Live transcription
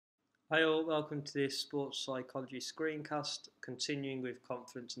Hi all, welcome to this sports psychology screencast, continuing with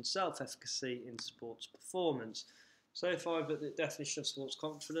confidence and self-efficacy in sports performance. So far I've got the definition of sports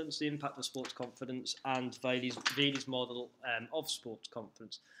confidence, the impact of sports confidence, and Vili's model of sports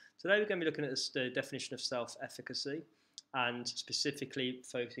confidence. Today we're going to be looking at the definition of self-efficacy and specifically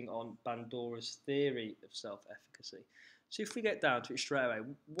focusing on Bandura's theory of self-efficacy. So if we get down to it straight away,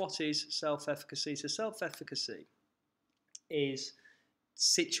 what is self-efficacy? So self-efficacy is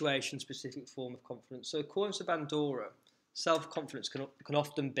situation-specific form of confidence. So according to Bandura, self-confidence can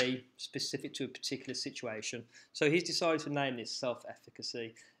often be specific to a particular situation. So he's decided to name this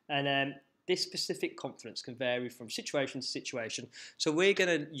self-efficacy. And this specific confidence can vary from situation to situation. So we're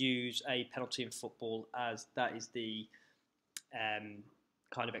going to use a penalty in football as that is the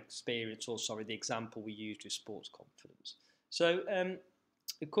kind of experience, or sorry, the example we used with sports confidence. So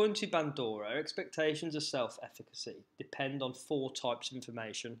according to Bandura, expectations of self-efficacy depend on 4 types of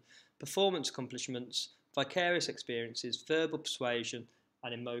information: performance accomplishments, vicarious experiences, verbal persuasion,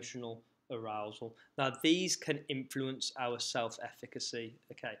 and emotional arousal. Now, these can influence our self-efficacy.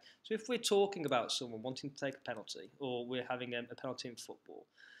 Okay, so if we're talking about someone wanting to take a penalty, or we're having a penalty in football,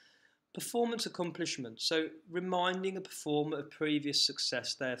 performance accomplishments, so reminding a performer of previous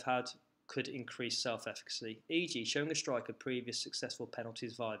success they've had, could increase self-efficacy, e.g. showing a striker previous successful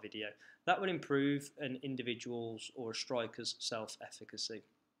penalties via video. That would improve an individual's or a striker's self-efficacy.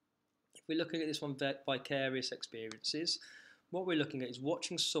 If we're looking at this one, vicarious experiences, what we're looking at is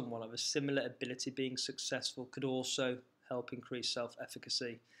watching someone of a similar ability being successful could also help increase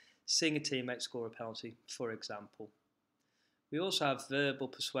self-efficacy. Seeing a teammate score a penalty, for example. We also have verbal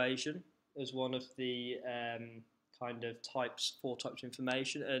persuasion as one of the kind of 4 types of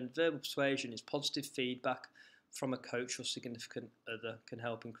information, and verbal persuasion is positive feedback from a coach or significant other can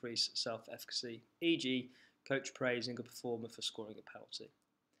help increase self-efficacy, e.g. coach praising a performer for scoring a penalty.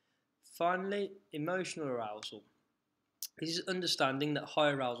 Finally, emotional arousal. This is understanding that high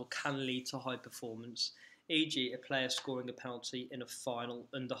arousal can lead to high performance, e.g. a player scoring a penalty in a final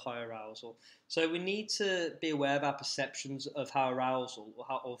under high arousal. So we need to be aware of our perceptions of how arousal,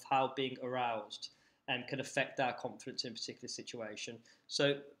 or of how being aroused can affect our confidence in a particular situation.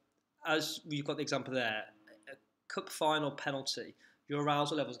 So as you've got the example there, a cup final penalty, your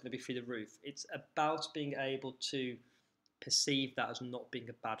arousal level is going to be through the roof. It's about being able to perceive that as not being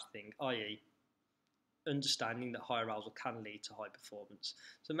a bad thing, i.e. understanding that high arousal can lead to high performance.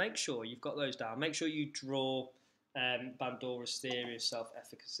 So make sure you've got those down. Make sure you draw Bandura's theory of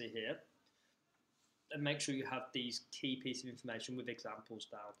self-efficacy here. And make sure you have these key pieces of information with examples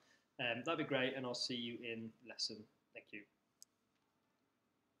down. That'd be great, and I'll see you in lesson. Thank you.